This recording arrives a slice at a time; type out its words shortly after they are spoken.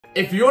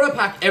If you want to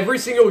pack every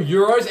single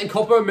Euros and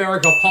Copa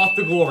America Path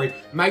to Glory,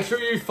 make sure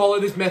you follow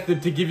this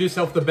method to give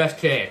yourself the best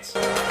chance.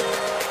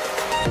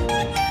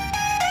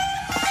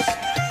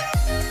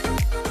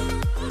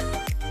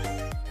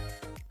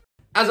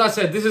 As I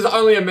said, this is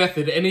only a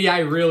method, and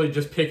EA really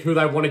just pick who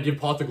they want to give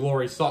Path to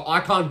Glory, so I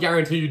can't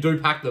guarantee you do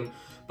pack them,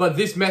 but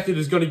this method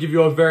is going to give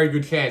you a very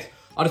good chance.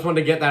 I just wanted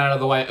to get that out of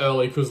the way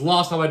early, because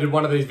last time I did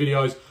one of these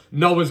videos,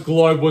 Noah's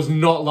Globe was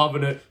not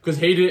loving it, because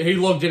he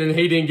logged in and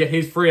he didn't get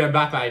his free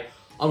Mbappe.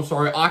 I'm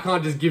sorry, I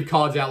can't just give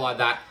cards out like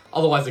that,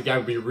 otherwise the game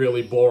would be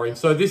really boring.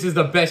 So this is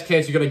the best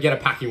chance you're going to get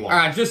a packing one.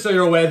 Alright, just so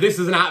you're aware, this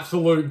is an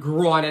absolute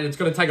grind, and it's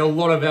going to take a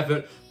lot of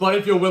effort, but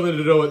if you're willing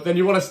to do it, then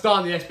you want to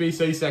start in the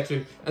SBC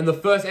section, and the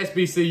first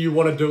SBC you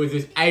want to do is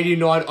this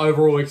 89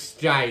 overall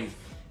exchange.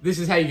 This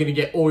is how you're going to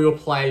get all your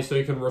plays so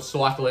you can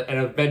recycle it, and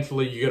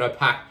eventually you're going to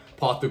pack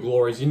Path to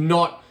Glories.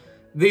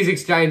 These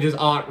exchanges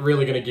aren't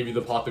really going to give you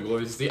the Path to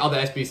Glories. It's the other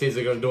SBCs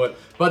that are going to do it,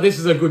 but this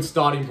is a good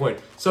starting point.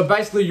 So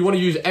basically, you want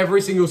to use every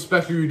single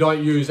special you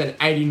don't use and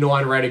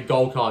 89 rated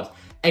gold cards,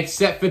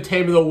 except for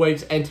Team of the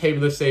Weeks and Team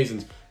of the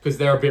Seasons, because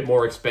they're a bit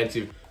more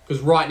expensive.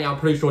 Because right now, I'm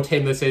pretty sure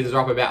Team of the Seasons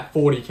are up about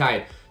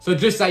 40k. So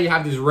just say you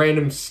have this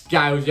random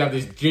Scales, you have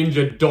this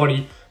Ginger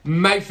Donny,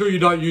 make sure you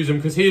don't use him,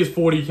 because he is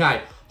 40k.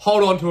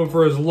 Hold on to him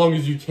for as long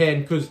as you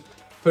can, because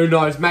who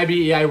knows, maybe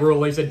EA will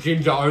release a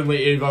Ginger-only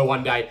Evo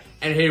one day,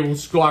 and he will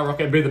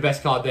skyrocket and be the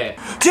best card there.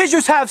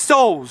 Gingers have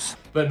souls!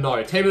 But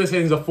no, Team of the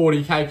Seasons are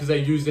 40k because they're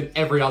used in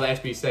every other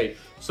SBC.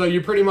 So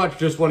you pretty much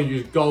just want to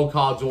use gold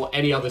cards or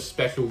any other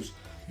specials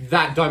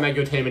that don't make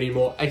your team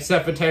anymore,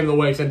 except for Team of the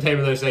Weeks and Team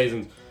of the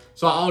Seasons.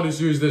 So I'll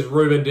just use this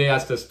Ruben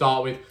Diaz to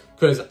start with,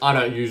 because I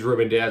don't use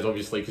Ruben Diaz,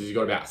 obviously, because he's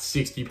got about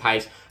 60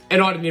 pace,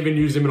 and I didn't even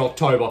use him in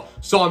October,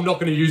 so I'm not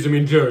going to use him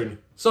in June.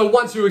 So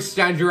once you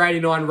exchange your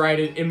 89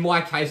 rated, in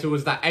my case it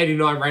was that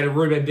 89 rated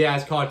Ruben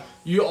Diaz card,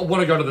 you want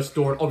to go to the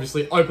store and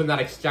obviously open that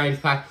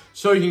exchange pack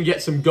so you can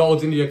get some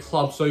golds into your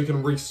club so you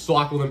can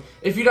recycle them.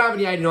 If you don't have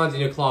any 89s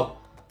in your club,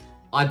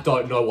 I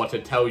don't know what to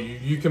tell you.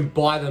 You can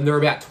buy them. They're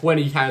about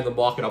 20k in the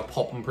market. A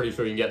pop, I'm pretty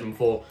sure you can get them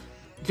for.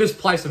 Just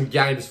play some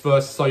games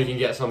first so you can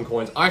get some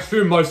coins. I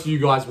assume most of you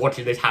guys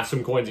watching this have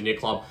some coins in your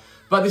club.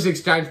 But this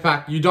exchange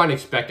pack, you don't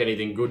expect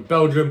anything good.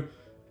 Belgium,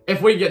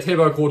 if we get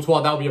Thibaut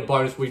Courtois, that'll be a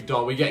bonus. We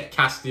don't. We get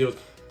Casteels.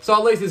 So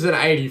at least it's an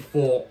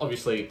 84.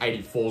 Obviously,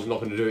 84 is not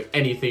going to do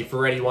anything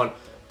for anyone.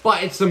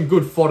 But it's some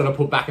good fodder to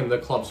put back in the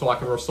club so I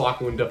can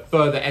recycle into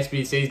further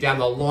SBCs down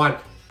the line.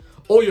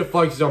 All you're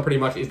focusing on pretty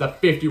much is the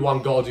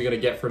 51 golds you're going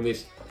to get from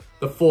this.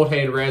 The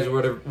 14 rares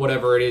or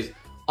whatever it is.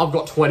 I've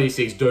got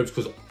 26 dupes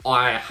because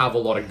I have a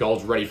lot of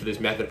golds ready for this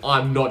method.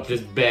 I'm not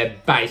just bare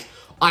base.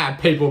 I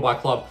have people in my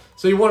club.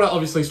 So you want to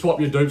obviously swap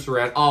your dupes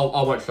around. I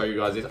won't show you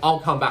guys this. I'll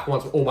come back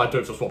once all my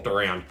dupes are swapped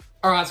around.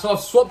 Alright, so I've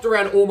swapped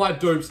around all my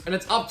dupes, and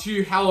it's up to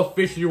you how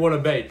efficient you want to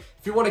be.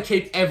 If you want to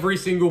keep every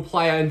single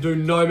player and do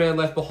no man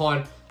left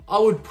behind, I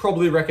would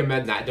probably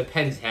recommend that. It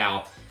depends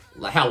how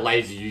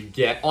lazy you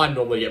get. I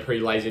normally get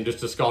pretty lazy and just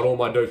discard all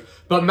my dupes.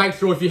 But make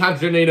sure if you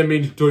have Janina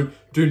Min's dupe,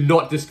 do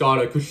not discard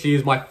her because she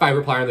is my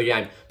favourite player in the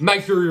game.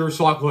 Make sure you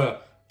recycle her.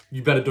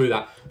 You better do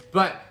that.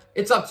 But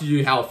it's up to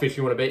you how efficient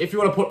you want to be. If you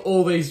want to put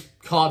all these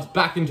cards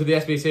back into the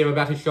SBC I'm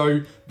about to show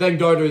you, then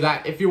go do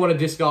that. If you want to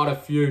discard a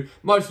few,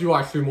 most of you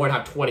I assume won't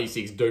have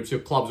 26 dupes.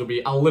 Your clubs will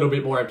be a little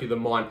bit more empty than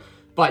mine.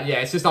 But yeah,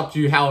 it's just up to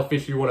you how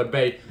efficient you want to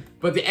be.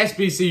 But the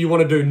SBC you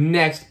want to do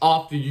next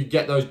after you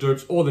get those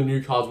dupes or the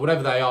new cards,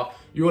 whatever they are,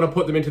 you want to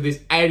put them into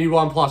this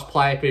 81 plus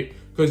player pick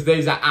because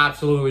these are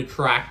absolutely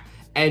cracked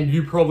and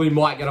you probably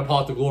might get a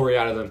Path to Glory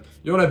out of them.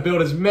 You want to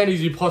build as many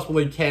as you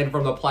possibly can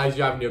from the players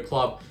you have in your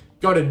club.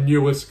 Go to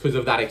newest because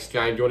of that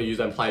exchange. You want to use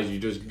them players you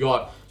just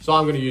got. So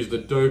I'm going to use the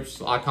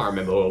dupes. I can't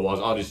remember who it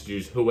was. I'll just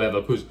use whoever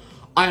because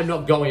I am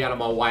not going out of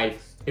my way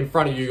in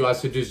front of you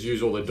guys to just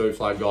use all the dupes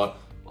I got.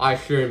 I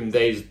assume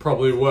these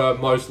probably were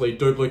mostly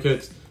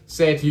duplicates.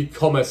 Santi,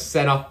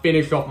 Senna,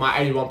 finish off my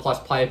 81 plus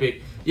player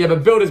pick. Yeah,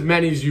 but build as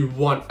many as you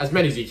want, as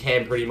many as you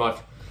can pretty much.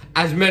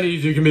 As many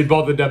as you can be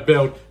bothered to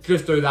build.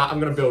 Just do that.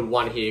 I'm going to build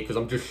one here because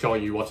I'm just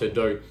showing you what to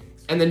do.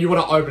 And then you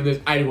want to open this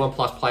 81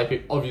 plus player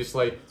pick,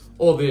 obviously.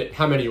 Or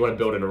how many you want to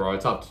build in a row,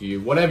 it's up to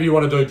you. Whatever you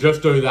want to do,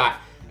 just do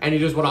that. And you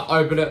just want to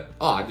open it.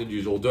 Oh, I did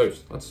use all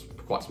dupes. That's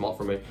quite smart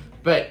from me.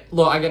 But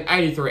look, I get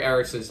 83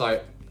 Ericsson,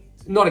 so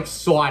not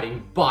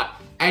exciting, but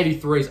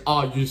 83s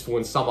are useful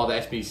in some other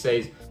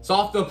SBCs. So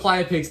after the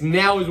player picks,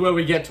 now is where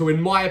we get to,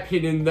 in my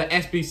opinion, the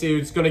SBC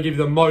that's going to give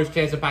you the most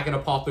chance of packing a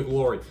Path to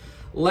Glory.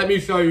 Let me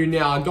show you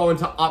now. I go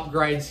into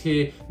upgrades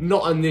here,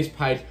 not on this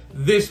page.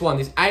 This one,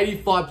 this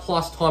 85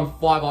 plus times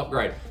 5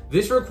 upgrade.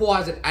 This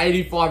requires an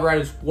 85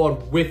 rated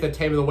squad with a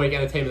team of the week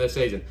and a team of the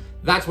season.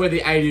 That's where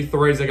the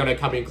 83s are going to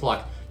come in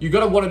clutch. You're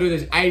going to want to do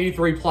this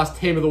 83 plus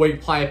team of the week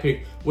player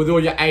pick with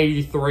all your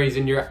 83s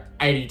and your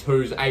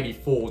 82s,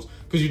 84s.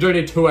 Because you do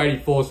need 2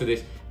 84s for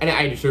this and an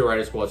 82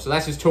 rated squad. So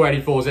that's just 2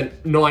 84s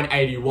and 9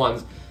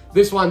 81s.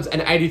 This one's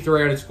an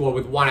 83 rated squad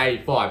with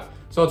 185.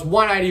 So it's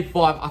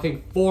 185, I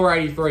think 4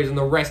 83s and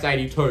the rest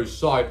 82s.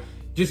 So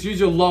just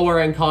use your lower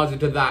end cards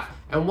into that.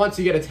 And once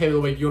you get a team of the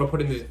week, you want to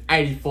put in this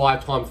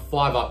 85 times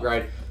 5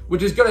 upgrade,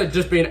 which is going to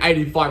just be an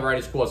 85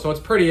 rated squad. So it's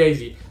pretty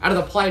easy. Out of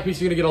the player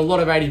picks, you're going to get a lot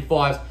of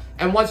 85s.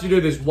 And once you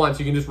do this once,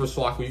 you can just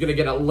recycle. You're going to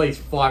get at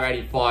least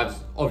 5 85s,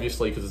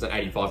 obviously, because it's an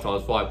 85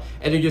 times 5.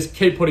 And you just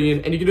keep putting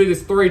in, and you can do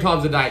this 3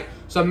 times a day.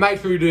 So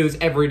make sure you do this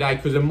every day,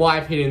 because in my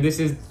opinion, this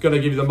is going to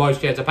give you the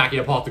most chance of packing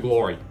a Path to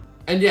Glory.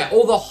 And yeah,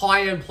 all the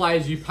high-end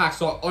players you pack,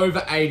 so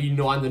over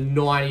 89, the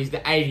 90s, the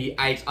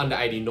 88s, under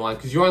 89,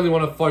 because you only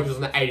want to focus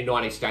on the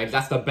 89 exchange.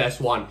 That's the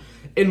best one,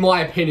 in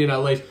my opinion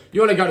at least.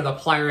 You want to go to the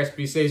player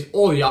SBCs,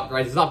 all the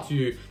upgrades, it's up to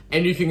you.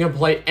 And you can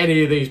complete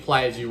any of these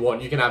players you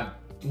want. You can have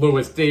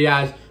Luis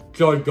Diaz,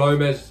 Joe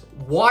Gomez.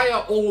 Why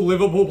are all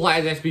Liverpool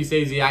players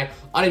SBCs, EA?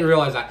 I didn't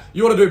realize that.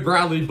 You want to do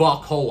Bradley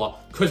Barcola,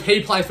 because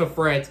he plays for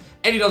France,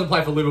 and he doesn't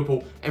play for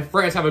Liverpool, and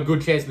France have a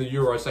good chance in the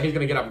Euros, so he's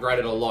going to get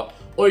upgraded a lot.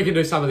 Or you can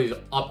do some of these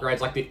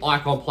upgrades, like the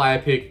Icon player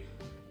pick.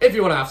 If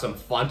you want to have some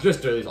fun,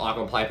 just do this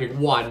Icon player pick.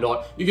 Why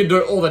not? You can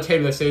do all the Team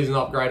of the Season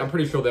upgrade. I'm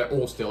pretty sure they're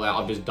all still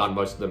out. I've just done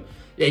most of them.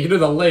 Yeah, you can do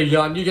the Ligue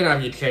 1. You can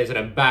have your chance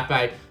at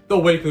Mbappe. The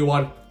weekly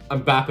one,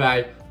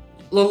 Mbappe.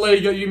 La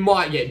Liga, you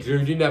might get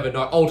Jude. You never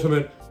know.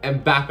 Ultimate,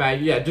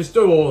 Mbappe. Yeah, just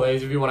do all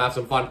these if you want to have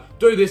some fun.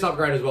 Do this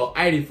upgrade as well.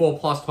 84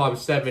 plus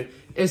times 7.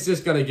 It's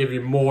just going to give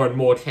you more and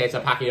more chance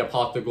of packing a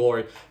Path to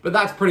Glory. But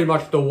that's pretty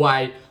much the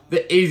way,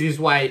 the easiest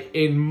way,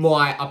 in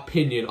my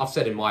opinion. I've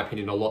said in my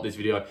opinion a lot this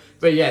video.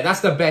 But yeah,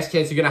 that's the best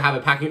chance you're going to have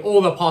of packing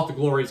all the Path to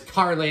Glories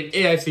currently in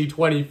EAFC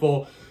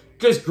 24.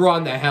 Just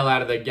grind the hell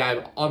out of the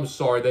game. I'm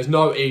sorry, there's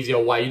no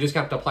easier way. You just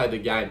have to play the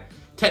game.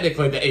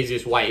 Technically, the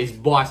easiest way is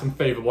buy some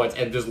FIFA points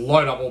and just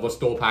load up all the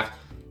store packs.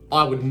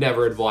 I would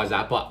never advise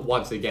that, but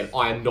once again,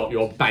 I am not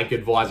your bank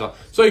advisor.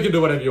 So you can do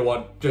whatever you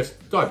want.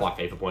 Just don't buy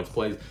FIFA points,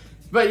 please.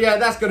 But yeah,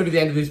 that's going to be the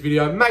end of this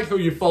video. Make sure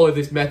you follow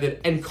this method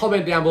and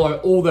comment down below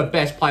all the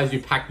best players you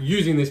packed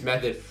using this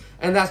method.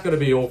 And that's going to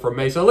be all from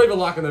me. So leave a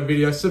like on the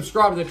video,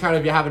 subscribe to the channel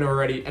if you haven't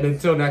already, and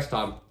until next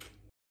time.